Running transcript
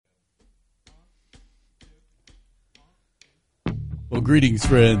Well, greetings,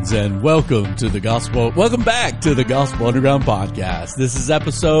 friends, and welcome to the Gospel. Welcome back to the Gospel Underground Podcast. This is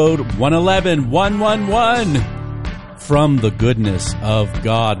episode 111 from the goodness of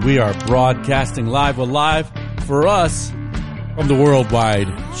God. We are broadcasting live for us from the worldwide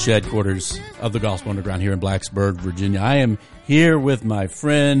headquarters of the Gospel Underground here in Blacksburg, Virginia. I am here with my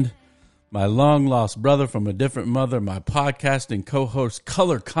friend, my long-lost brother from a different mother, my podcasting co-host,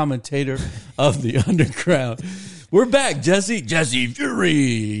 color commentator of the Underground. We're back, Jesse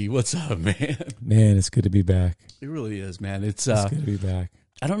Fury. What's up, man? Man, it's good to be back. It really is, man. It's good to be back.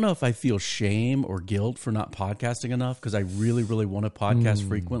 I don't know if I feel shame or guilt for not podcasting enough because I really, really want to podcast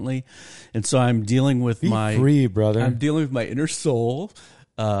frequently, and so I'm dealing with free, brother. I'm dealing with my inner soul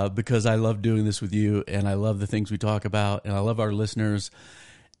because I love doing this with you, and I love the things we talk about, and I love our listeners,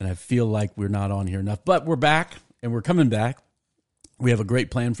 and I feel like we're not on here enough, but we're back, and we're coming back. We have a great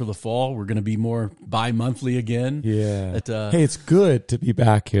plan for the fall. We're going to be more bi-monthly again. Yeah. Hey, it's good to be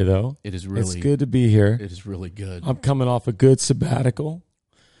back here, though. It's good to be here. It is really good. I'm coming off a good sabbatical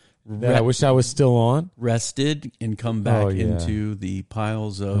that I wish I was still on. Rested and come back into the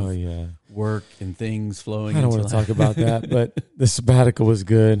piles of work and things flowing. I don't want to talk about that, but the sabbatical was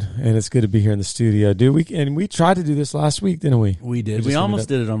good, and it's good to be here in the studio. Dude, we tried to do this last week, didn't we? We did. We almost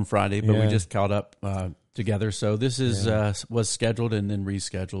did it on Friday, but we just caught up together. So this is was scheduled and then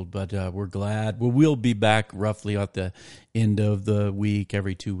rescheduled, but we're glad. We'll be back roughly at the end of the week,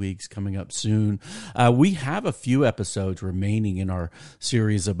 every 2 weeks, coming up soon. We have a few episodes remaining in our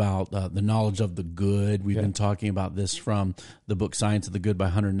series about the knowledge of the good. We've been talking about this from the book Science of the Good by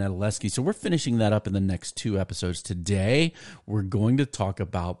Hunter Nedeleski. So we're finishing that up in the next 2 episodes. Today, we're going to talk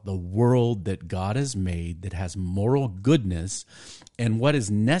about the world that God has made that has moral goodness and what is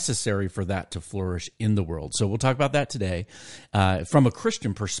necessary for that to flourish in the world. So we'll talk about that today. From a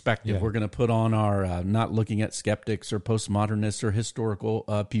Christian perspective, we're going to put on our not looking at skeptics or postmodernists or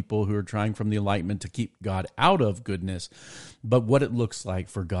historical people who are trying from the Enlightenment to keep God out of goodness, but what it looks like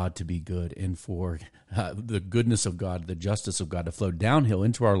for God to be good and for the goodness of God, the justice of God to flow downhill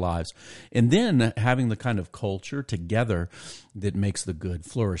into our lives, and then having the kind of culture together that makes the good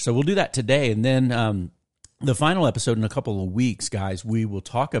flourish. So we'll do that today, and then the final episode in a couple of weeks, guys, we will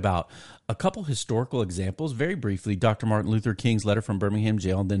talk about a couple historical examples. Very briefly, Dr. Martin Luther King's letter from Birmingham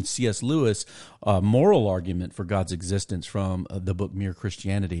jail, and then C.S. Lewis' moral argument for God's existence from the book Mere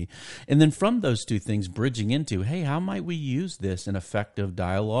Christianity. And then from those two things, bridging into, hey, how might we use this in effective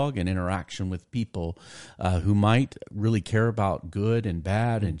dialogue and interaction with people who might really care about good and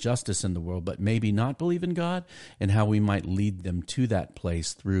bad and justice in the world, but maybe not believe in God, and how we might lead them to that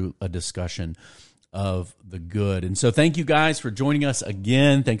place through a discussion of the good. And so thank you guys for joining us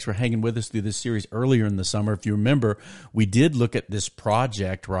again. Thanks for hanging with us through this series earlier in the summer. If you remember, we did look at this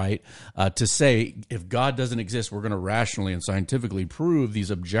project, right, to say if God doesn't exist, we're going to rationally and scientifically prove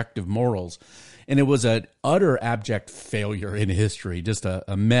these objective morals. And it was an utter abject failure in history, just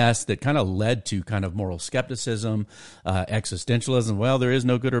a mess that kind of led to kind of moral skepticism, existentialism. Well, there is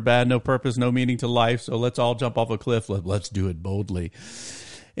no good or bad, no purpose, no meaning to life, so let's all jump off a cliff. Let's do it boldly.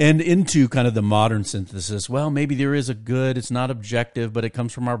 And into kind of the modern synthesis, well, maybe there is a good, it's not objective, but it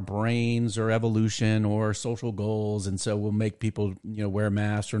comes from our brains or evolution or social goals, and so we'll make people, wear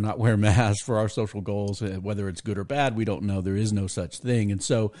masks or not wear masks for our social goals, whether it's good or bad, we don't know. There is no such thing. And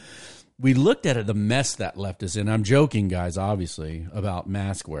so we looked at the mess that left us in. I'm joking, guys, obviously, about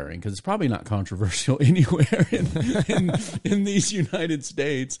mask wearing, because it's probably not controversial anywhere in these United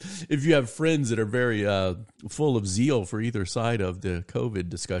States. If you have friends that are very full of zeal for either side of the COVID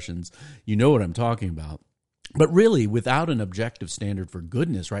discussions, you know what I'm talking about. But really, without an objective standard for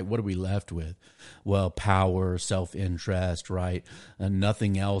goodness, right, what are we left with? Well, power, self-interest, right, and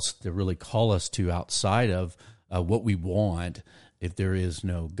nothing else to really call us to outside of what we want if there is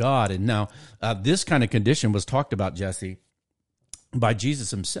no God. And now, this kind of condition was talked about, Jesse, by Jesus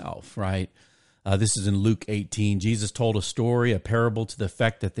himself, right? This is in Luke 18. Jesus told a story, a parable to the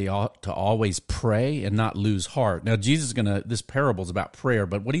effect that they ought to always pray and not lose heart. Now, this parable is about prayer,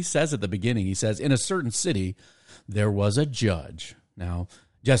 but what he says at the beginning, he says, in a certain city, there was a judge. Now,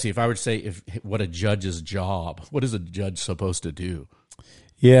 Jesse, if I were to say what a judge's job, what is a judge supposed to do?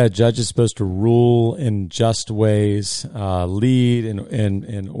 Yeah, a judge is supposed to rule in just ways, lead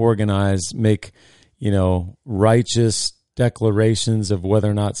and organize, make, righteous declarations of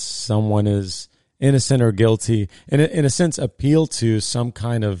whether or not someone is innocent or guilty, and in a sense appeal to some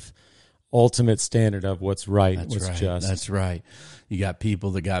kind of ultimate standard of what's right, just. That's right. You got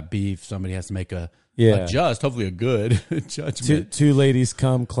people that got beef. Somebody has to make a hopefully a good judgment. Two ladies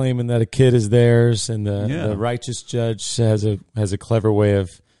come claiming that a kid is theirs, and the righteous judge has a clever way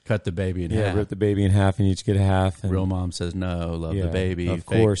of cut the baby in half. Rip the baby in half and each get a half. And real mom says no, love the baby. Of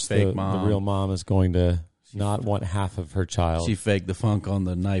course, fake mom. The real mom is going to not want half of her child. She faked the funk on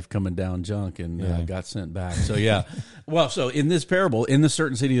the knife coming down junk and got sent back. So, yeah. Well, so in this parable, in the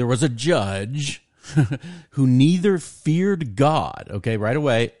certain city, there was a judge who neither feared God, okay, right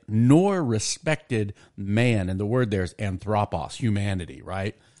away, nor respected man. And the word there is anthropos, humanity,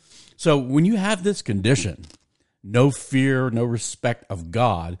 right? So when you have this condition, no fear, no respect of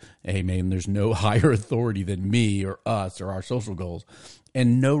God, amen, there's no higher authority than me or us or our social goals,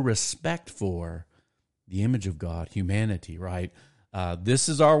 and no respect for the image of God, humanity, right? This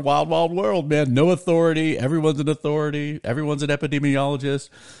is our wild, wild world, man. No authority. Everyone's an authority. Everyone's an epidemiologist.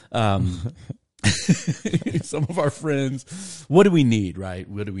 Some of our friends. What do we need, right?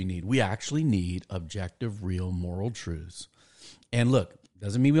 What do we need? We actually need objective, real moral truths. And look,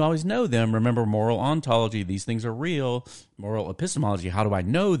 doesn't mean we always know them. Remember, moral ontology, these things are real. Moral epistemology, how do I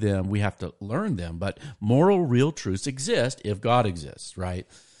know them? We have to learn them. But moral, real truths exist if God exists, right?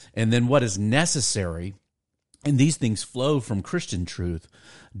 And then what is necessary, and these things flow from Christian truth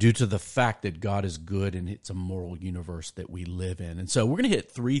due to the fact that God is good and it's a moral universe that we live in. And so we're going to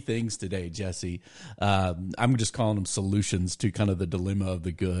hit three things today, Jesse. I'm just calling them solutions to kind of the dilemma of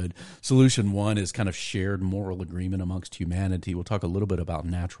the good. Solution one is kind of shared moral agreement amongst humanity. We'll talk a little bit about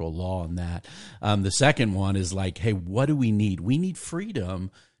natural law and that. The second one is like, hey, what do we need? We need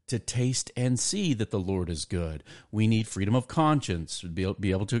freedom to taste and see that the Lord is good. We need freedom of conscience, to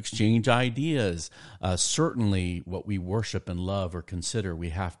be able to exchange ideas. Certainly what we worship and love or consider, we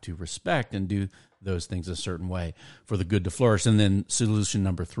have to respect and do those things a certain way for the good to flourish. And then solution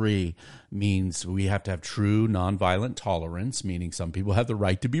number three means we have to have true nonviolent tolerance, meaning some people have the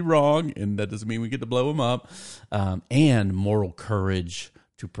right to be wrong, and that doesn't mean we get to blow them up, and moral courage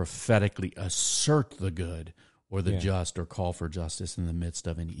to prophetically assert the good or the just, or call for justice in the midst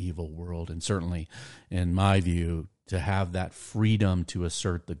of an evil world. And certainly, in my view, to have that freedom to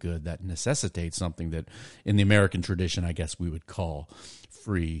assert the good, that necessitates something that in the American tradition, I guess we would call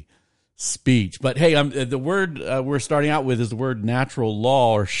free speech. But hey, the word we're starting out with is the word natural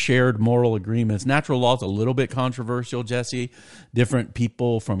law or shared moral agreements. Natural law is a little bit controversial, Jesse. Different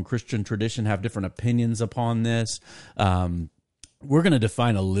people from Christian tradition have different opinions upon this. We're going to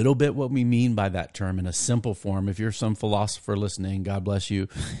define a little bit what we mean by that term in a simple form. If you're some philosopher listening, God bless you.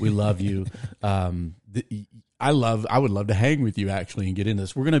 We love you. I would love to hang with you actually and get into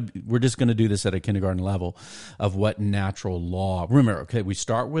this. We're just going to do this at a kindergarten level of what natural law. Remember, okay, we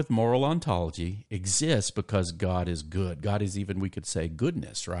start with moral ontology exists because God is good. God is even, we could say,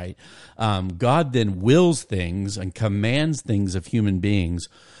 goodness, right? God then wills things and commands things of human beings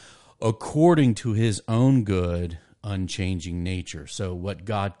according to his own good, unchanging nature. So what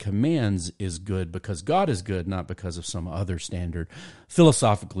God commands is good because God is good, not because of some other standard.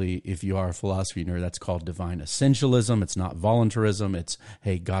 Philosophically, if you are a philosophy nerd, that's called divine essentialism. It's not voluntarism. It's,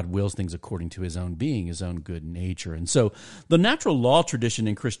 hey, God wills things according to his own being, his own good nature. And so the natural law tradition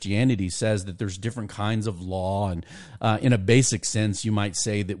in Christianity says that there's different kinds of law. And in a basic sense, you might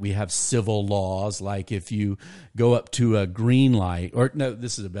say that we have civil laws, like if you go up to a green light, or no,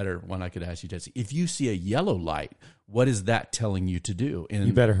 this is a better one I could ask you, Jesse. If you see a yellow light, what is that telling you to do? And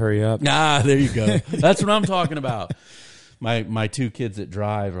you better hurry up. There you go. That's what I'm talking about. My two kids that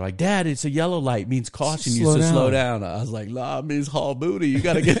drive are like, Dad, it's a yellow light, means caution you to slow down. I was like, nah, it means haul booty. You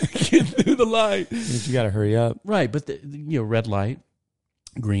got to get through the light. You got to hurry up. Right, but red light,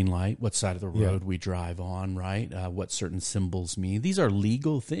 green light, what side of the road we drive on, right? What certain symbols mean. These are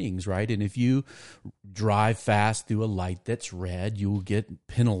legal things, right? And if you drive fast through a light that's red, you will get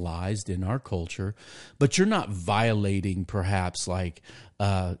penalized in our culture. But you're not violating perhaps like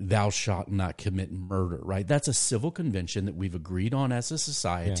thou shalt not commit murder, right? That's a civil convention that we've agreed on as a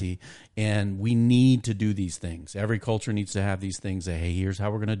society, and we need to do these things. Every culture needs to have these things. Hey, here's how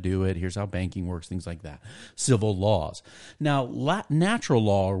we're going to do it. Here's how banking works, things like that. Civil laws. Now, natural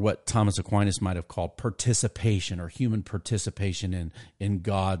law, or what Thomas Aquinas might have called participation or human participation in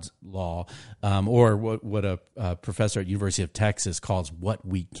God's law, or what a professor at University of Texas calls what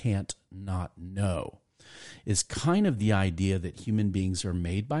we can't not know, is kind of the idea that human beings are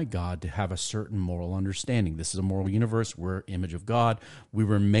made by God to have a certain moral understanding. This is a moral universe. We're image of God. We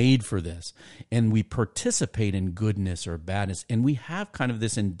were made for this. And we participate in goodness or badness. And we have kind of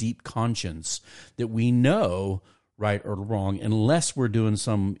this in deep conscience that we know right or wrong, unless we're doing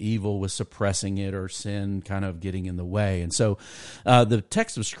some evil with suppressing it or sin kind of getting in the way. And so the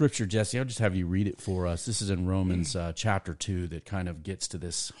text of Scripture, Jesse, I'll just have you read it for us. This is in Romans chapter 2 that kind of gets to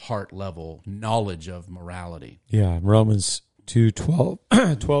this heart level knowledge of morality. Yeah, Romans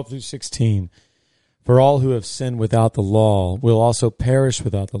 2:12 through 16. For all who have sinned without the law will also perish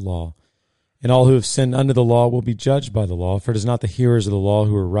without the law. And all who have sinned under the law will be judged by the law. For it is not the hearers of the law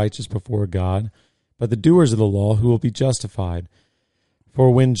who are righteous before God, but the doers of the law who will be justified.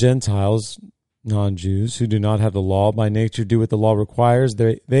 For when Gentiles, non-Jews, who do not have the law by nature do what the law requires,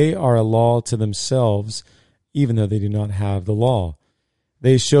 they are a law to themselves, even though they do not have the law.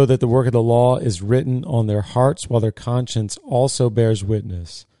 They show that the work of the law is written on their hearts, while their conscience also bears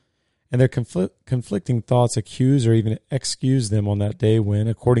witness. And their conflicting thoughts accuse or even excuse them on that day when,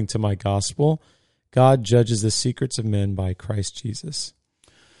 according to my gospel, God judges the secrets of men by Christ Jesus.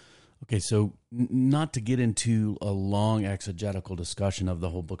 Okay, so not to get into a long exegetical discussion of the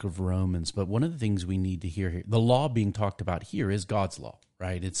whole book of Romans, but one of the things we need to hear here, the law being talked about here is God's law,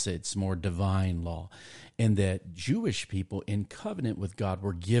 right? It's more divine law. And that Jewish people in covenant with God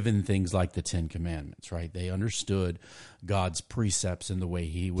were given things like the Ten Commandments, right? They understood God's precepts in the way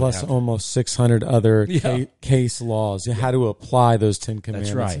he would Plus almost 600 other case laws, how to apply those Ten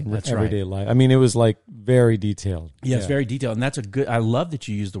Commandments in everyday life. I mean, it was like very detailed. Yeah, it's very detailed. And that's I love that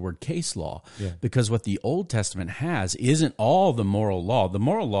you use the word case law, because what the Old Testament has isn't all the moral law. The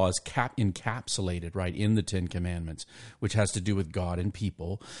moral law is encapsulated, right, in the Ten Commandments, which has to do with God and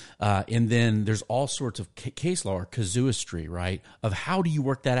people. And then there's all sorts of case law or casuistry, right, of how do you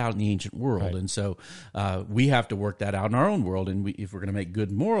work that out in the ancient world. Right. And so we have to work that out in our own world. And if we're going to make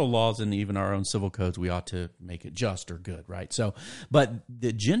good moral laws and even our own civil codes, we ought to make it just or good, right? So, but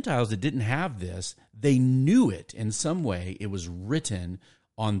the Gentiles that didn't have this, they knew it in some way. It was written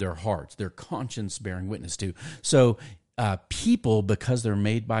on their hearts, their conscience bearing witness to. So people, because they're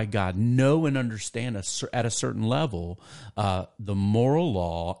made by God, know and understand at a certain level the moral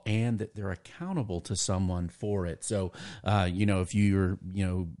law, and that they're accountable to someone for it. So, if you're,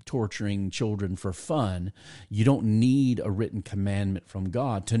 torturing children for fun, you don't need a written commandment from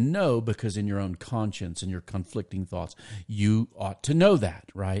God to know, because in your own conscience and your conflicting thoughts, you ought to know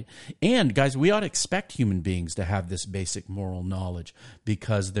that, right? And guys, we ought to expect human beings to have this basic moral knowledge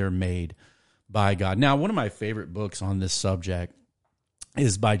because they're made by God. Now, one of my favorite books on this subject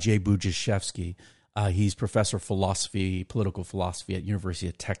is by Jay Budziszewski. He's professor of political philosophy at University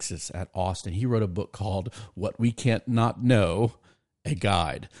of Texas at Austin. He wrote a book called What We Can't Not Know, a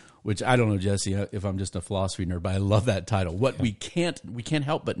Guide, which I don't know, Jesse, if I'm just a philosophy nerd, but I love that title. We can't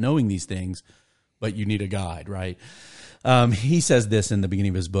help but knowing these things, but you need a guide, right? He says this in the beginning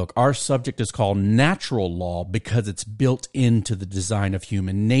of his book: our subject is called natural law because it's built into the design of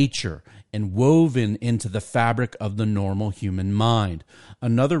human nature and woven into the fabric of the normal human mind.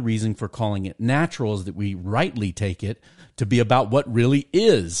 Another reason for calling it natural is that we rightly take it to be about what really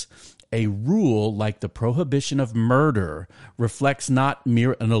is. A rule like the prohibition of murder reflects not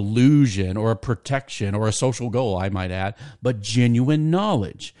mere an illusion or a protection or a social goal, I might add, but genuine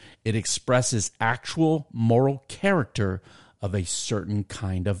knowledge. It expresses actual moral character of a certain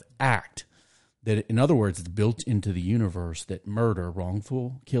kind of act. That, in other words, it's built into the universe that murder,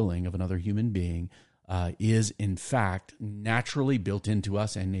 wrongful killing of another human being, is in fact naturally built into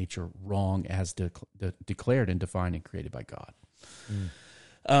us and nature, wrong as declared and defined and created by God.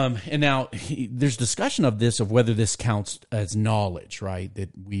 And now there's discussion of this, of whether this counts as knowledge, right? That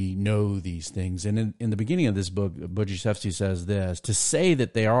we know these things. And in the beginning of this book, Budziszewski says this: to say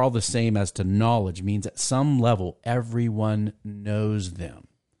that they are all the same as to knowledge means at some level everyone knows them.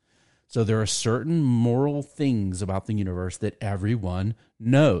 So there are certain moral things about the universe that everyone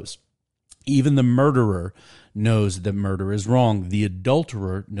knows. Even the murderer knows that murder is wrong. The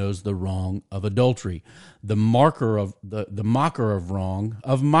adulterer knows the wrong of adultery. The mocker of wrong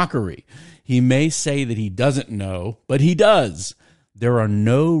of mockery. He may say that he doesn't know, but he does. There are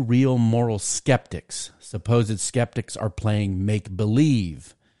no real moral skeptics. Supposed skeptics are playing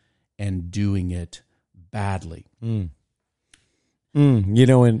make-believe and doing it badly.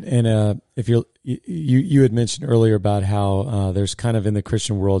 If you had mentioned earlier about how there's kind of in the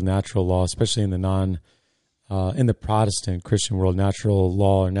Christian world natural law, especially in the in the Protestant Christian world, natural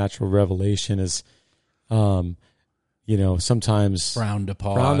law or natural revelation is, sometimes frowned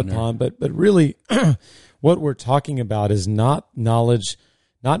upon. But really, what we're talking about is not knowledge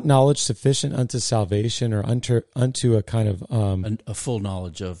sufficient unto salvation or unto a kind of a full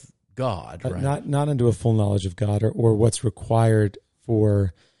knowledge of God, right? Not unto a full knowledge of God or what's required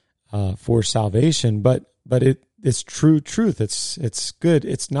for salvation, but it's true truth. It's good.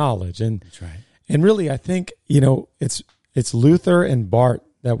 It's knowledge, and that's right. And really, I think it's Luther and Barth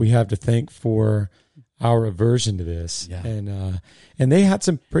that we have to thank for our aversion to this, and they had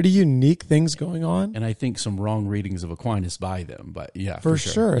some pretty unique things going on, and I think some wrong readings of Aquinas by them, but for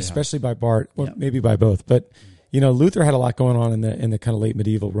sure. Especially by Barth, or maybe by both, but. Luther had a lot going on in the kind of late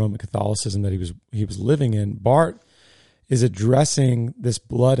medieval Roman Catholicism that he was living in. Barth is addressing this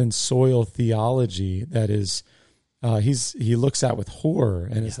blood and soil theology that is he looks at with horror,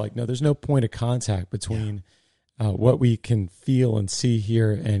 and it's like, no, there's no point of contact between what we can feel and see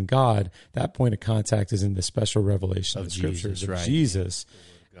here and God. That point of contact is in the special revelation of the scriptures of Jesus.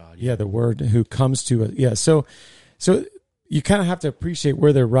 God, the Word who comes to us. Yeah, so you kind of have to appreciate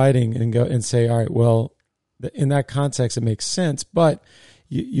where they're writing and go and say, all right, well, in that context, it makes sense, but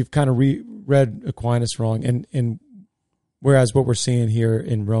you've kind of read Aquinas wrong, and whereas what we're seeing here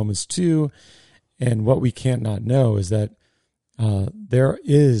in Romans 2 and what we can't not know is that there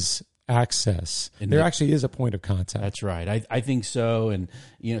is access. And there actually is a point of contact. That's right. I think so. And,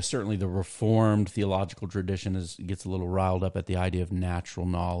 certainly the Reformed theological tradition gets a little riled up at the idea of natural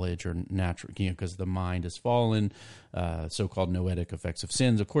knowledge or natural, because the mind has fallen, so-called noetic effects of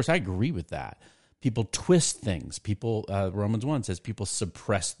sins. Of course, I agree with that. People twist things. People, Romans 1 says, people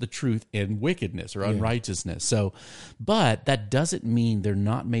suppress the truth in wickedness or unrighteousness. So, but that doesn't mean they're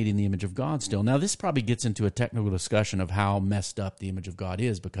not made in the image of God still. Now, this probably gets into a technical discussion of how messed up the image of God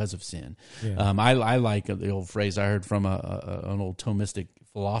is because of sin. Yeah. I like the old phrase I heard from an old Thomistic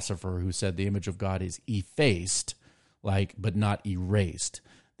philosopher who said the image of God is effaced, but not erased.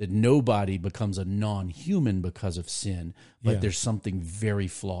 That nobody becomes a non-human because of sin, but there's something very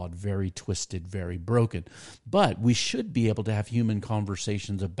flawed, very twisted, very broken. But we should be able to have human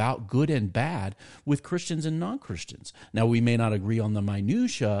conversations about good and bad with Christians and non-Christians. Now, we may not agree on the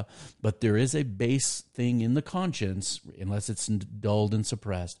minutia, but there is a base thing in the conscience, unless it's dulled and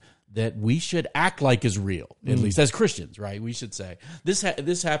suppressed, that we should act like is real, at least as Christians, right? We should say. This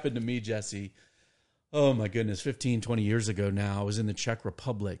happened to me, Jesse. Oh, my goodness, 15, 20 years ago now. I was in the Czech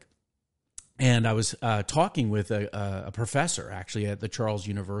Republic, and I was talking with a professor, actually, at the Charles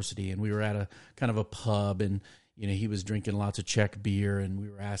University, and we were at a kind of a pub, and he was drinking lots of Czech beer, and we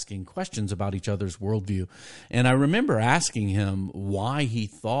were asking questions about each other's worldview. And I remember asking him why he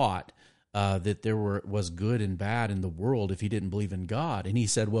thought that there was good and bad in the world if he didn't believe in God. And he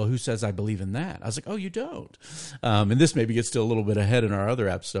said, well, who says I believe in that? I was like, oh, you don't. And this maybe gets still a little bit ahead in our other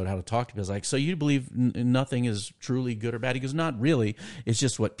episode, how to talk to people. I was like, so you believe nothing is truly good or bad? He goes, not really. It's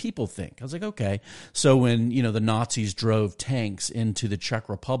just what people think. I was like, okay. So when, the Nazis drove tanks into the Czech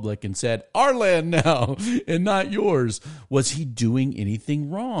Republic and said, our land now and not yours, was he doing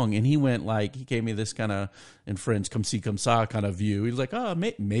anything wrong? And he went he gave me this kind of, in French, comme ci, comme ça kind of view. He was like, oh,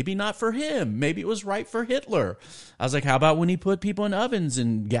 maybe not for him. Maybe it was right for Hitler. I was like, how about when he put people in ovens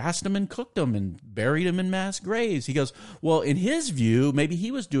and gassed them and cooked them and buried them in mass graves? He goes, well, in his view, maybe he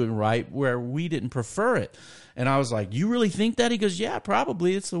was doing right where we didn't prefer it. And I was like, you really think that? He goes, yeah,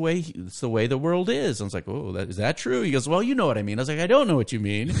 probably. It's the way the world is. I was like, oh, is that true? He goes, well, you know what I mean. I was like, I don't know what you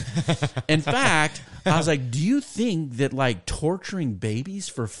mean. In fact, I was like, do you think that torturing babies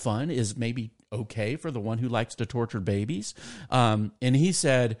for fun is maybe okay for the one who likes to torture babies? And he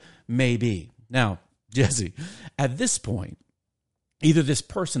said, maybe. Now, Jesse, at this point, either this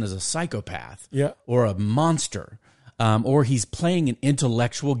person is a psychopath or a monster, or he's playing an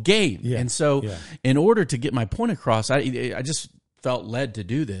intellectual game. Yeah. And so in order to get my point across, I just felt led to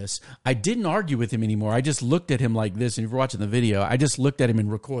do this. I didn't argue with him anymore. I just looked at him like this. And if you're watching the video, I just looked at him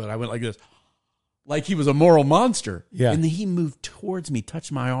and recoiled. I went like this, like he was a moral monster. Yeah. And then he moved towards me,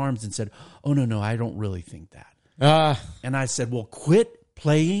 touched my arms, and said, oh, no, I don't really think that. And I said, well, quit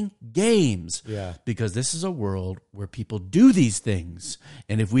playing games. Yeah. Because this is a world where people do these things.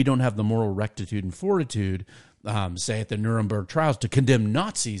 And if we don't have the moral rectitude and fortitude, say at the Nuremberg trials, to condemn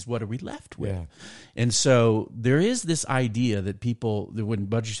Nazis, what are we left with? Yeah. And so there is this idea that when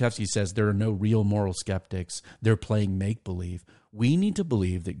Budziszewski says there are no real moral skeptics, they're playing make-believe. We need to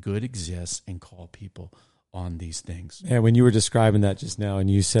believe that good exists and call people on these things. And when you were describing that just now, and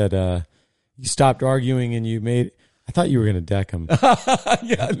you said you stopped arguing and I thought you were going to deck him. No.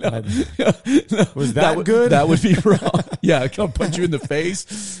 Was that good? That would be wrong. Yeah, I'll punch you in the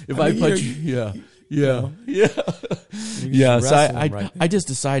face if I punch you. Yeah. So I just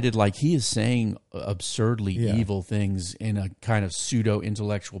decided he is saying absurdly evil things in a kind of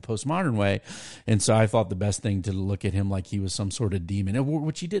pseudo-intellectual postmodern way. And so I thought the best thing to look at him like he was some sort of demon,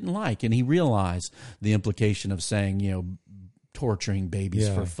 which he didn't like. And he realized the implication of saying, torturing babies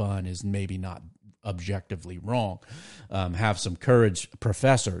for fun is maybe not objectively wrong. Have some courage,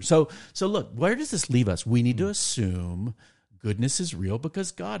 professor. So look, where does this leave us? We need to assume goodness is real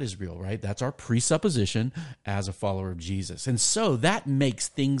because God is real, right? That's our presupposition as a follower of Jesus. And so that makes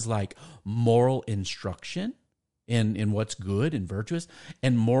things like moral instruction in what's good and virtuous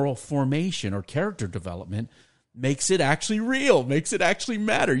and moral formation or character development makes it actually real, makes it actually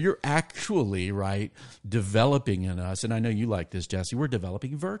matter. You're actually, right, developing in us. And I know you like this, Jesse. We're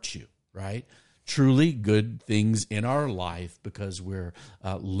developing virtue, right? Truly good things in our life because we're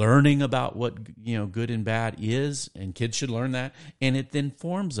learning about what good and bad is, and kids should learn that, and it then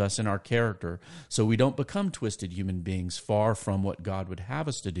forms us in our character so we don't become twisted human beings far from what God would have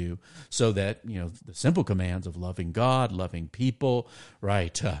us to do, so that the simple commands of loving God, loving people,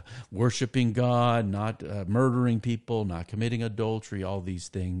 right, worshiping God, not murdering people, not committing adultery, all these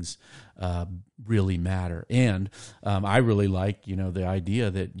things really matter. And I really like the idea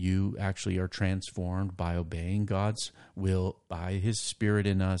that you actually are transformed by obeying God's will, by His Spirit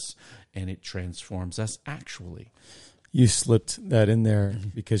in us, and it transforms us actually. You slipped that in there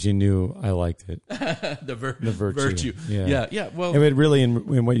because you knew I liked it. the virtue. Yeah. Well, and it really,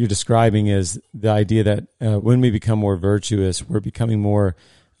 in what you're describing, is the idea that when we become more virtuous, we're becoming more,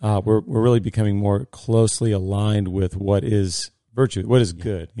 we're really becoming more closely aligned with what is virtue, what is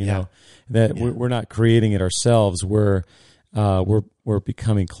good. You know, that we're not creating it ourselves. We're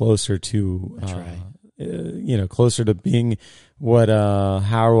becoming closer to. That's right. Closer to being what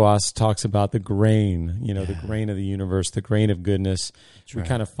Hauerwas talks about, the grain, the grain of the universe, the grain of goodness. That's we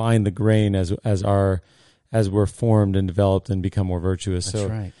kind of find the grain as we're formed and developed and become more virtuous. That's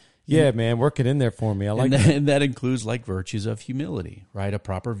right. Yeah, man, work it in there for me. I like that. And that includes like virtues of humility, right? A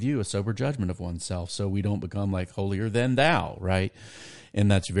proper view, a sober judgment of oneself, so we don't become like holier than thou, right? And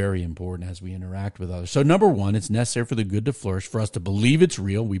that's very important as we interact with others. So number one, it's necessary for the good to flourish, for us to believe it's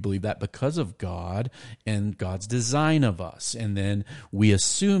real. We believe that because of God and God's design of us. And then we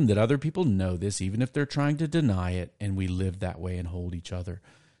assume that other people know this, even if they're trying to deny it, and we live that way and hold each other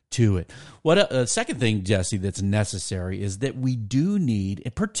to it. What a second thing, Jesse, that's necessary is that we do need,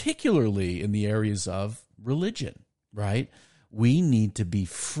 particularly in the areas of religion, right? We need to be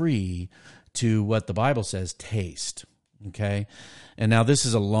free to what the Bible says, taste. Okay, and now this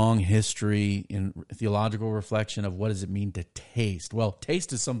is a long history in theological reflection of what does it mean to taste. Well,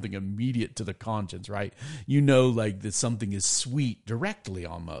 taste is something immediate to the conscience, right? Like that something is sweet directly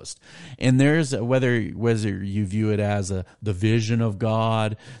almost. And there's whether you view it as the vision of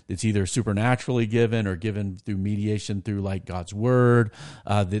God that's either supernaturally given or given through mediation through like God's word,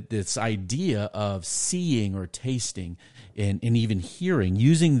 that this idea of seeing or tasting and even hearing,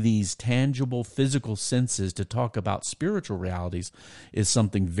 using these tangible physical senses to talk about spiritual realities is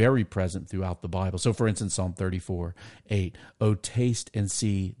something very present throughout the Bible. So for instance, Psalm 34:8, "Oh, taste and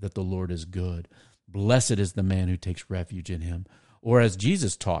see that the Lord is good. Blessed is the man who takes refuge in Him." Or as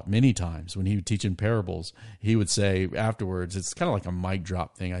Jesus taught many times when He would teach in parables, He would say afterwards, it's kind of like a mic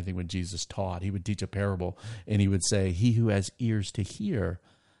drop thing, I think, when Jesus taught. He would teach a parable and He would say, "He who has ears to hear,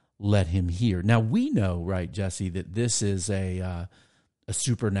 let him hear." Now we know, right, Jesse, that this is a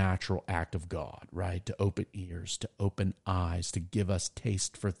supernatural act of God, right? To open ears, to open eyes, to give us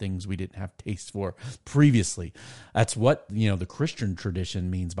taste for things we didn't have taste for previously. That's what, the Christian tradition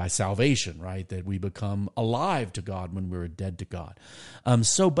means by salvation, right? That we become alive to God when we were dead to God.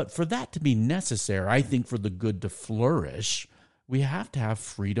 But for that to be necessary, I think for the good to flourish, we have to have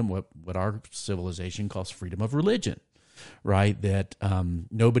freedom, what our civilization calls freedom of religion. Right, that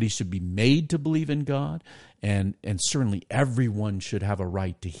nobody should be made to believe in God, and certainly everyone should have a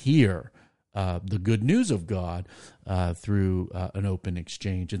right to hear the good news of God through an open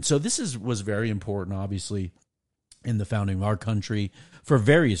exchange. And so this was very important, obviously, in the founding of our country for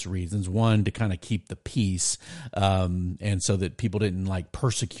various reasons. One, to kind of keep the peace, and so that people didn't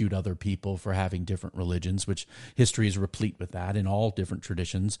persecute other people for having different religions, which history is replete with that in all different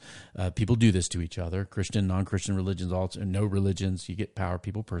traditions. People do this to each other, Christian, non-Christian religions, no religions, you get power,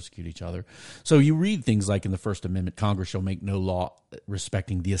 people persecute each other. So you read things like in the First Amendment, Congress shall make no law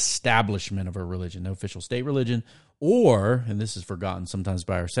respecting the establishment of a religion, no official state religion, or, and this is forgotten sometimes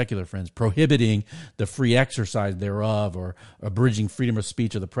by our secular friends, prohibiting the free exercise thereof, or abridging freedom of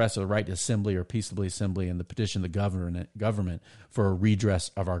speech or the press, or the right to assembly or peaceably assembly, and the petition of the government for a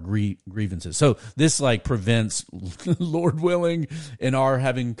redress of our grievances. So this prevents, Lord willing, and our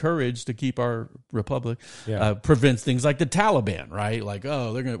having courage to keep our republic, prevents things like the Taliban, right?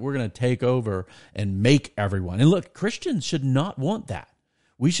 We're gonna take over and make everyone. And look, Christians should not want that.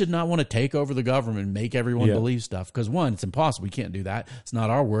 We should not want to take over the government and make everyone believe stuff, because one, it's impossible. We can't do that. It's not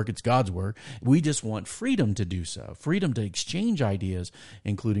our work. It's God's work. We just want freedom to do so, freedom to exchange ideas,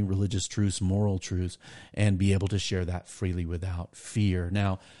 including religious truths, moral truths, and be able to share that freely without fear.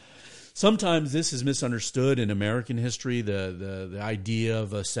 Now, sometimes this is misunderstood in American history, the idea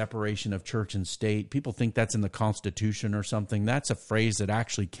of a separation of church and state. People think that's in the Constitution or something. That's a phrase that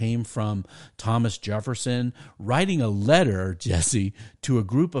actually came from Thomas Jefferson writing a letter, Jesse, to a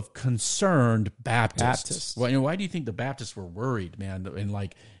group of concerned Baptists. Well, why do you think the Baptists were worried, man, in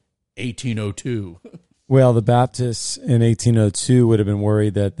like 1802? Well, the Baptists in 1802 would have been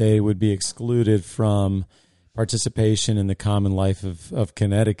worried that they would be excluded from participation in the common life of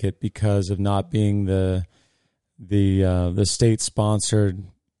Connecticut because of not being the state-sponsored.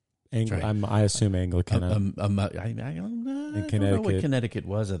 Right. I assume Anglican. I don't know what Connecticut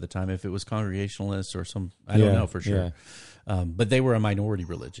was at the time. If it was Congregationalists or some, I don't know for sure. Yeah. But they were a minority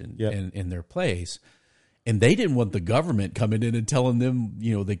religion in their place. And they didn't want the government coming in and telling them,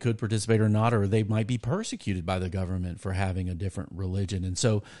 they could participate or not, or they might be persecuted by the government for having a different religion. And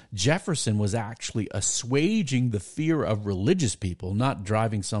so Jefferson was actually assuaging the fear of religious people, not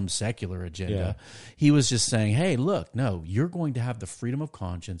driving some secular agenda. Yeah. He was just saying, hey, look, no, you're going to have the freedom of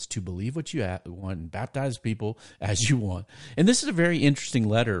conscience to believe what you want and baptize people as you want. And this is a very interesting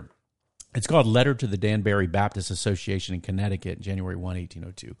letter. It's called Letter to the Danbury Baptist Association in Connecticut, January 1,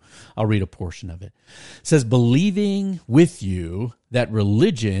 1802. I'll read a portion of it. It says, believing with you that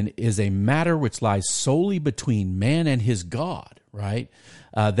religion is a matter which lies solely between man and his God, right?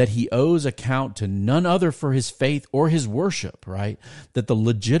 That he owes account to none other for his faith or his worship, right? That the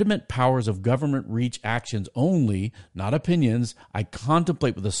legitimate powers of government reach actions only, not opinions. I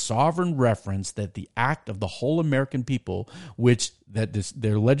contemplate with a sovereign reference that the act of the whole American people,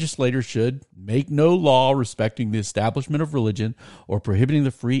 their legislators should make no law respecting the establishment of religion or prohibiting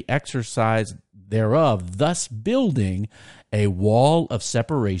the free exercise thereof, thus building a wall of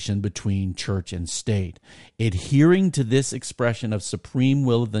separation between church and state. Adhering to this expression of supreme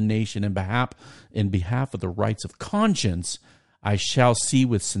will of the nation in behalf of the rights of conscience, I shall see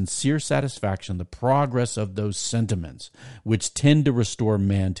with sincere satisfaction the progress of those sentiments which tend to restore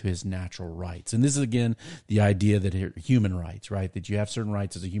man to his natural rights. And this is, again, the idea that human rights, right? That you have certain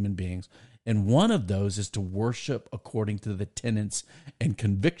rights as a human beings. And one of those is to worship according to the tenets and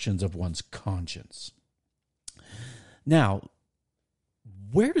convictions of one's conscience. Now,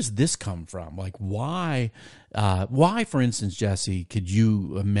 where does this come from? Like, why, for instance, Jesse, could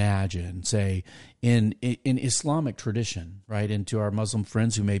you imagine, say, in Islamic tradition, right, and to our Muslim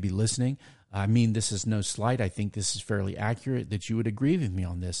friends who may be listening, I mean, this is no slight. I think this is fairly accurate that you would agree with me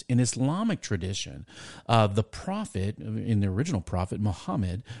on this. In Islamic tradition, the prophet, in the original prophet,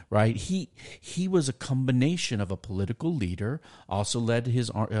 Muhammad, right, he was a combination of a political leader, also led his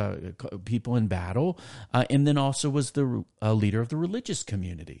people in battle, and then also was the leader of the religious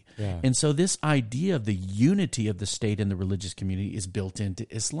community. Yeah. And so this idea of the unity of the state and the religious community is built into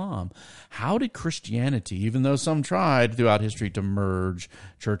Islam. How did Christianity, even though some tried throughout history to merge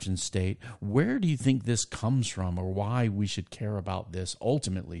church and state, where do you think this comes from, or why we should care about this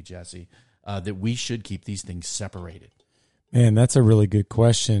ultimately, Jesse, that we should keep these things separated? Man, that's a really good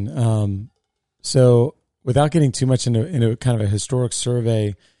question. So without getting too much into kind of a historic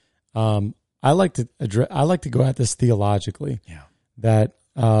survey, I like to go at this theologically. Yeah. That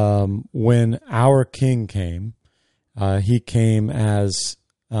when our King came, he came as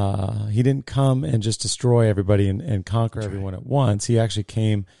he didn't come and just destroy everybody and conquer everyone at once. He actually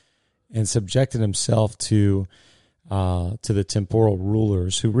came and subjected himself to the temporal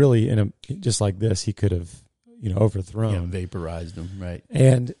rulers, who really, just like this, he could have overthrown, vaporized them, right?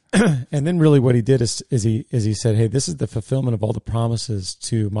 And then really what he did is he said, hey, this is the fulfillment of all the promises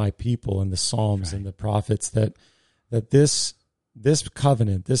to my people in the Psalms and the prophets, that this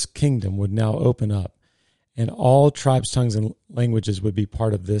covenant, this kingdom would now open up, and all tribes, tongues, and languages would be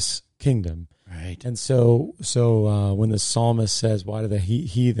part of this kingdom. Right. And so when the psalmist says, why do the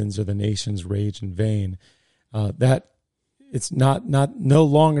heathens or the nations rage in vain, that it's no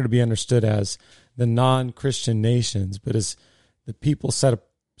longer to be understood as the non-Christian nations, but as the people set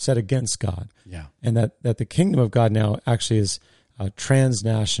against God. Yeah. And that the kingdom of God now actually is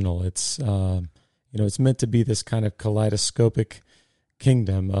transnational. It's it's meant to be this kind of kaleidoscopic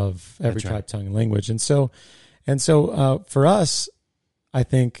kingdom of every tribe, tongue, and language. And so for us, I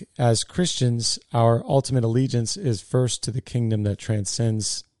think as Christians, our ultimate allegiance is first to the kingdom that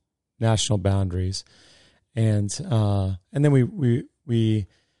transcends national boundaries, and then we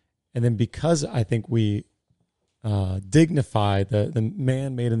because I think we dignify the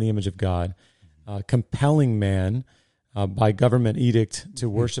man made in the image of God, compelling man by government edict to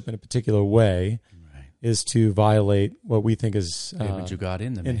worship in a particular way, is to violate what we think is the image of God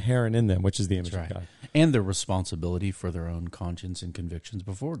in them, inherent in them, which is the image That's of God. And their responsibility for their own conscience and convictions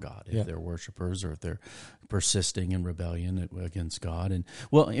before God, if they're worshipers or if they're persisting in rebellion against God. And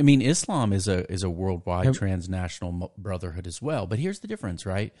well, I mean, Islam is a worldwide transnational brotherhood as well. But here's the difference,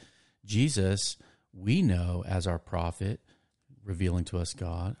 right? Jesus, we know as our prophet, revealing to us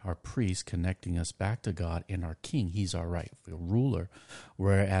God, our priest connecting us back to God, and our king. He's our rightful ruler.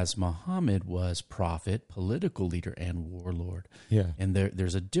 Whereas Muhammad was prophet, political leader, and warlord. Yeah. And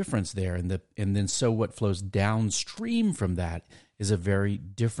there's a difference there. And then so what flows downstream from that is a very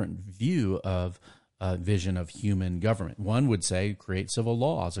different view of vision of human government. One would say create civil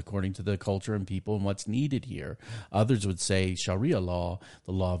laws according to the culture and people and what's needed here. Others would say Sharia law,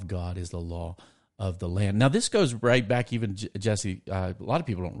 the law of God is the law of the land. Now, this goes right back even, Jesse, a lot of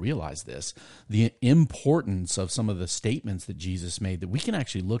people don't realize this, the importance of some of the statements that Jesus made that we can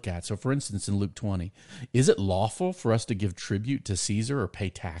actually look at. So, for instance, in Luke 20, is it lawful for us to give tribute to Caesar or pay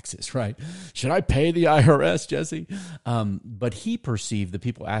taxes, right? Should I pay the IRS, Jesse? But he perceived, the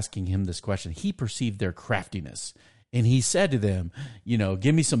people asking him this question, he perceived their craftiness. And he said to them,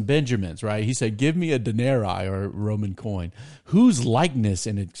 give me some Benjamins, right? He said, give me a denarii or Roman coin. Whose likeness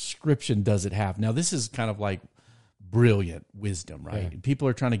and inscription does it have? Now, this is kind of like brilliant wisdom, right? Yeah. People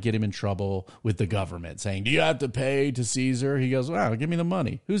are trying to get him in trouble with the government, saying, do you have to pay to Caesar? He goes, wow, give me the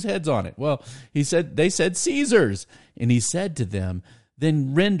money. Whose head's on it? Well, they said Caesar's. And he said to them,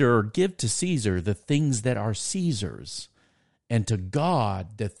 then render or give to Caesar the things that are Caesar's, and to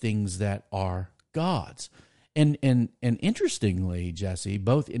God the things that are God's. And interestingly, Jesse,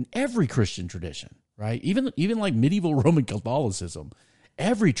 both in every Christian tradition, right, even like medieval Roman Catholicism,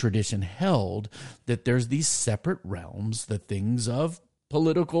 every tradition held that there's these separate realms, the things of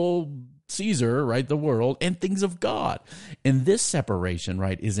political Caesar, right, the world, and things of God. And this separation,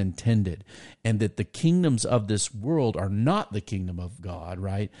 right, is intended, and that the kingdoms of this world are not the kingdom of God,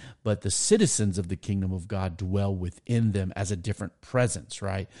 right, but the citizens of the kingdom of God dwell within them as a different presence,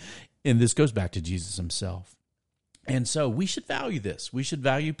 right? And this goes back to Jesus himself. And so we should value this. We should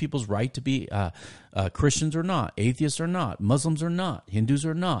value people's right to be Christians or not, atheists or not, Muslims or not, Hindus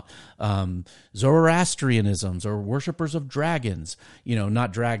or not, Zoroastrianisms or worshipers of dragons,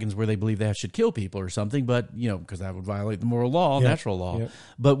 not dragons where they believe they should kill people or something, but, because that would violate the moral law, natural law.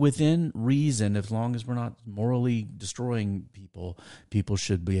 But within reason, as long as we're not morally destroying people, people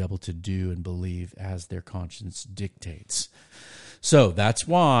should be able to do and believe as their conscience dictates. So that's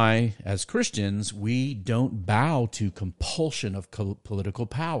why, as Christians, we don't bow to compulsion of political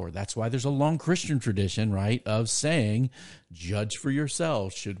power. That's why there's a long Christian tradition, right, of saying, judge for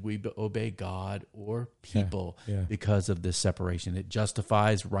yourselves, should we obey God or people, because of this separation. It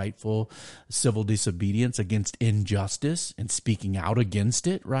justifies rightful civil disobedience against injustice and speaking out against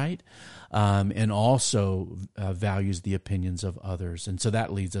it, right, and also values the opinions of others. And so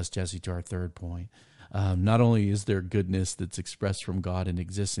that leads us, Jesse, to our third point. Not only is there goodness that's expressed from God and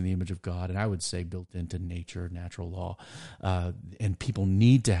exists in the image of God, and I would say built into nature, natural law, and people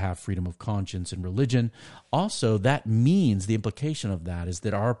need to have freedom of conscience and religion. Also, that means the implication of that is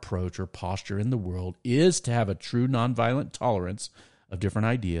that our approach or posture in the world is to have a true nonviolent tolerance of different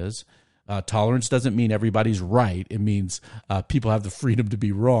ideas. Tolerance doesn't mean everybody's right. It means people have the freedom to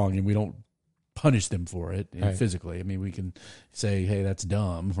be wrong, and we don't punish them for it physically. I mean, we can say, "Hey, that's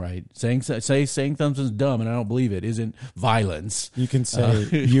dumb," right? Saying something's dumb and I don't believe it isn't violence. You can say,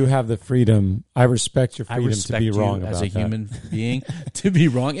 "You have the freedom. I respect your freedom to be wrong about as a human being to be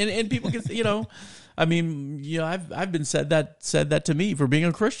wrong." And people can, I mean, I've been said that to me for being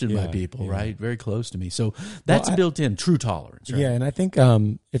a Christian by people, right? Very close to me. So that's built in true tolerance, right? Yeah, and I think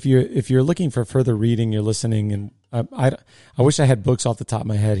if you're looking for further reading, you're listening, and I wish I had books off the top of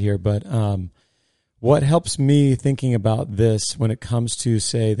my head here, but what helps me thinking about this when it comes to,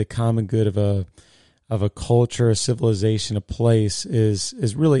 say, the common good of a culture, a civilization, a place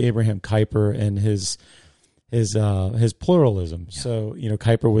is really Abraham Kuyper and his pluralism. Yeah. So,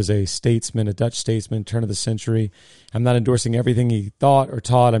 Kuyper was a statesman, a Dutch statesman, turn of the century. I'm not endorsing everything he thought or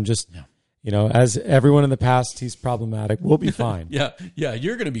taught. I'm just, as everyone in the past, he's problematic. We'll be fine. Yeah,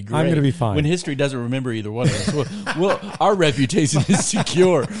 you're going to be great. I'm going to be fine. When history doesn't remember either one of us, well, our reputation is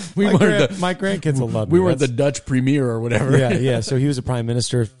secure. My grandkids will love me. We weren't the Dutch premier or whatever. Yeah. So he was a prime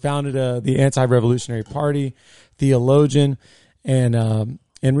minister, founded the Anti-Revolutionary Party, theologian, and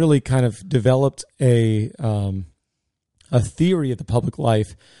really kind of developed a theory of the public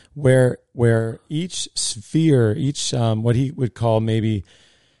life where each sphere, what he would call maybe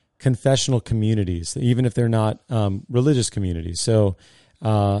confessional communities, even if they're not religious communities. So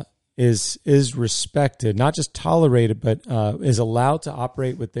is respected, not just tolerated, but is allowed to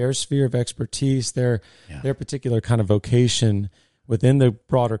operate with their sphere of expertise, their particular kind of vocation within the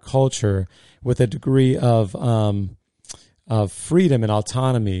broader culture, with a degree of freedom and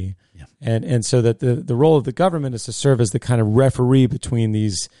autonomy, and so that the role of the government is to serve as the kind of referee between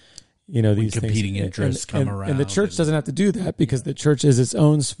these, these competing things. interests come around, and the church doesn't have to do that because the church is its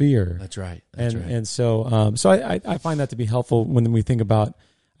own sphere. That's right. And so I find that to be helpful when we think about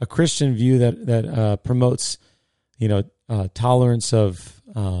a Christian view that promotes, tolerance of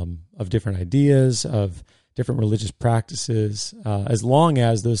different ideas, of different religious practices, as long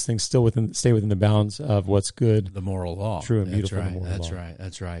as those things still stay within the bounds of what's good, the moral law, true and beautiful.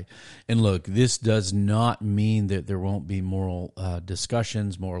 That's right. And look, this does not mean that there won't be moral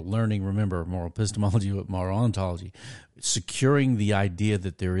discussions, moral learning. Remember, moral epistemology, moral ontology, securing the idea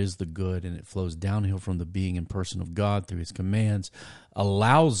that there is the good and it flows downhill from the being and person of God through His commands,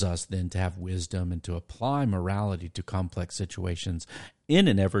 allows us then to have wisdom and to apply morality to complex situations in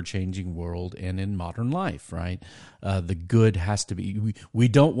an ever-changing world and in modern life, right? The good has to be, we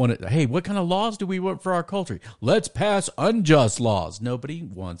don't want to, hey, what kind of laws do we want for our culture? Let's pass unjust laws. Nobody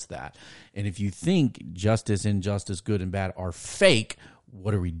wants that. And if you think justice, injustice, good and bad are fake,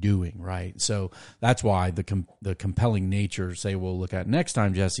 what are we doing, right? So that's why the compelling nature, say we'll look at next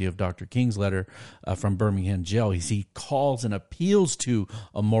time, Jesse, of Dr. King's letter from Birmingham jail. He calls and appeals to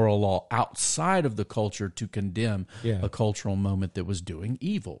a moral law outside of the culture to condemn a cultural moment that was doing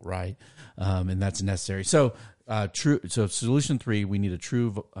evil, right? And that's necessary. So So solution 3, we need a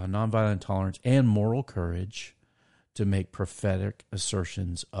true nonviolent tolerance and moral courage to make prophetic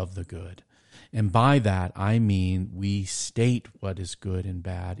assertions of the good. And by that, I mean we state what is good and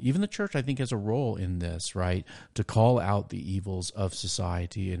bad. Even the church, I think, has a role in this, right? To call out the evils of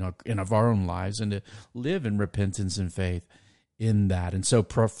society and of our own lives and to live in repentance and faith in that. And so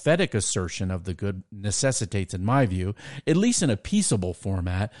prophetic assertion of the good necessitates, in my view, at least in a peaceable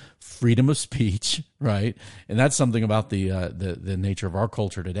format, freedom of speech, right? And that's something about the nature of our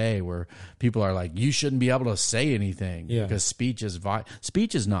culture today, where people are like, you shouldn't be able to say anything because speech is not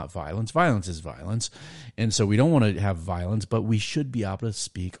violence. Violence is violence. And so we don't want to have violence, but we should be able to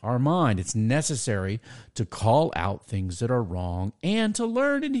speak our mind. It's necessary to call out things that are wrong and to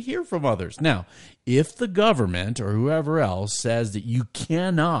learn and hear from others. Now, if the government or whoever else says that you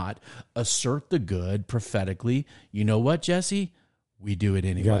cannot assert the good prophetically, you know what, Jesse? We do it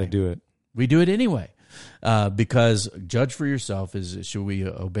anyway. You got to do it. We do it anyway. Because judge for yourself is, should we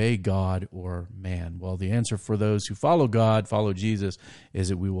obey God or man? Well, the answer for those who follow God, follow Jesus, is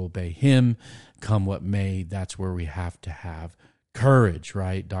that we will obey Him, come what may. That's where we have to have courage,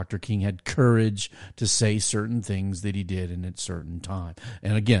 right? Dr. King had courage to say certain things that he did in a certain time.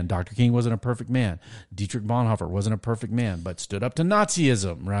 And again, Dr. King wasn't a perfect man. Dietrich Bonhoeffer wasn't a perfect man, but stood up to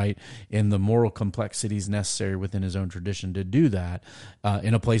Nazism, right? In the moral complexities necessary within his own tradition to do that,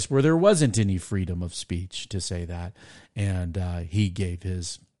 in a place where there wasn't any freedom of speech to say that. And he gave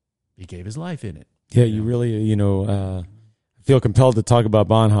his life in it. Yeah, you really, feel compelled to talk about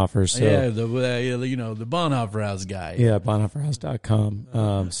Bonhoeffer. So. Yeah, the Bonhoeffer House guy. Yeah,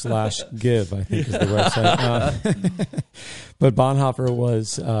 bonhoefferhouse.com/give, I think is the website. But Bonhoeffer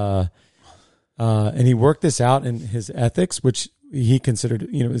was, and he worked this out in his ethics, which he considered,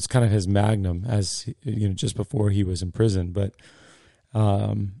 it's kind of his magnum as, just before he was in prison. But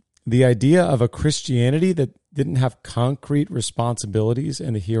the idea of a Christianity that didn't have concrete responsibilities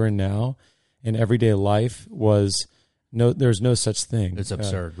in the here and now in everyday life was... No, there's no such thing. It's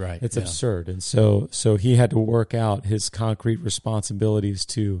absurd, right? It's absurd, and so he had to work out his concrete responsibilities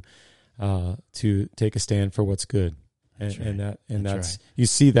to take a stand for what's good, and that's you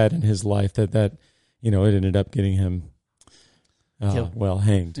see that in his life that it ended up getting him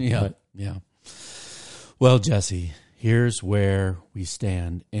hanged. Yeah, yeah. Well, Jesse, here's where we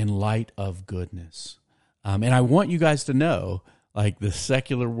stand in light of goodness, and I want you guys to know. Like the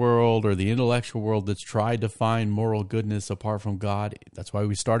secular world or the intellectual world that's tried to find moral goodness apart from God, that's why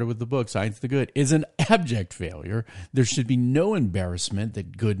we started with the book, Science of the Good, is an abject failure. There should be no embarrassment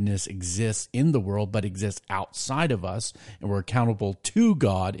that goodness exists in the world but exists outside of us, and we're accountable to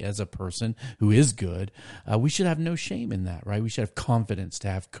God as a person who is good. We should have no shame in that, right? We should have confidence to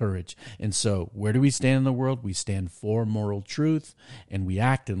have courage. And so where do we stand in the world? We stand for moral truth, and we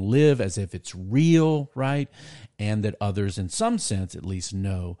act and live as if it's real, right? And that others, in some sense, at least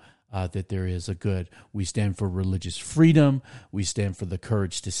know that there is a good. We stand for religious freedom. We stand for the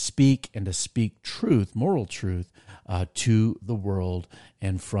courage to speak and to speak truth, moral truth, to the world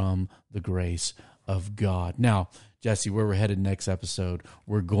and from the grace of God. Now, Jesse, where we're headed next episode,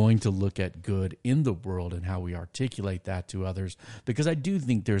 we're going to look at good in the world and how we articulate that to others, because I do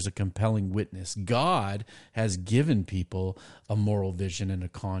think there's a compelling witness. God has given people a moral vision and a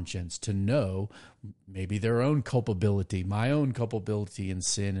conscience to know maybe their own culpability, my own culpability in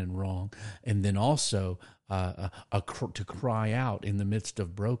sin and wrong, and then also to cry out in the midst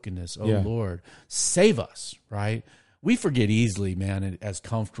of brokenness, oh Lord, save us, right? We forget easily, man, as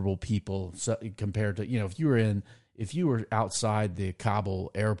comfortable people compared to, if you were outside the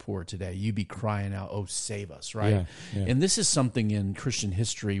Kabul airport today, you'd be crying out, oh, save us, right? Yeah. And this is something in Christian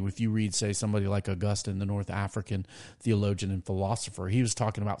history. If you read, say, somebody like Augustine, the North African theologian and philosopher, he was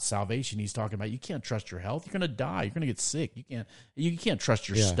talking about salvation. He's talking about you can't trust your health. You're going to die. You're going to get sick. You can't trust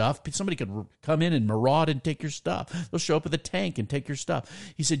your stuff. Somebody could come in and maraud and take your stuff. They'll show up with a tank and take your stuff.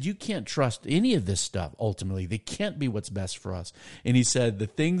 He said, you can't trust any of this stuff, ultimately. They can't be what's best for us. And he said, the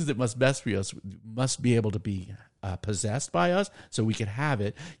things that must best for us must be able to be possessed by us so we could have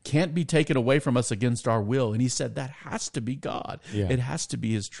it, can't be taken away from us against our will. And he said that has to be God. Yeah. It has to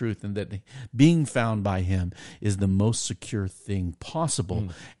be his truth, and that being found by him is the most secure thing possible.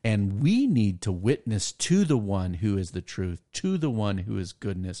 And we need to witness to the one who is the truth, to the one who is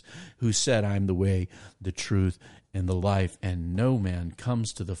goodness, who said, I'm the way, the truth, and the life, and no man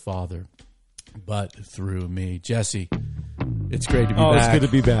comes to the Father but through me. Jesse, it's great to be back. It's good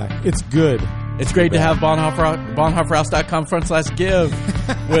to be back. It's good. It's great to have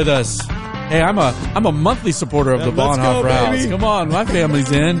Bonhoeffer.com/give with us. Hey, I'm a monthly supporter of the Bonhoeffer House. Come on, my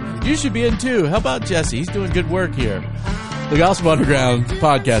family's in. You should be in too. How about Jesse? He's doing good work here. The Gospel Underground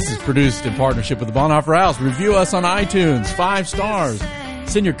podcast is produced in partnership with the Bonhoeffer House. Review us on iTunes, 5 stars.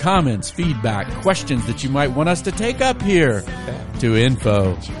 Send your comments, feedback, questions that you might want us to take up here to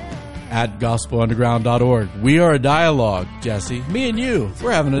info@gospelunderground.org. We are a dialogue, Jesse. Me and you.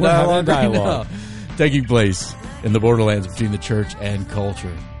 We're having a dialogue right now, taking place in the borderlands between the church and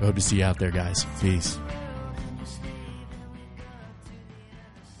culture. I hope to see you out there, guys. Peace.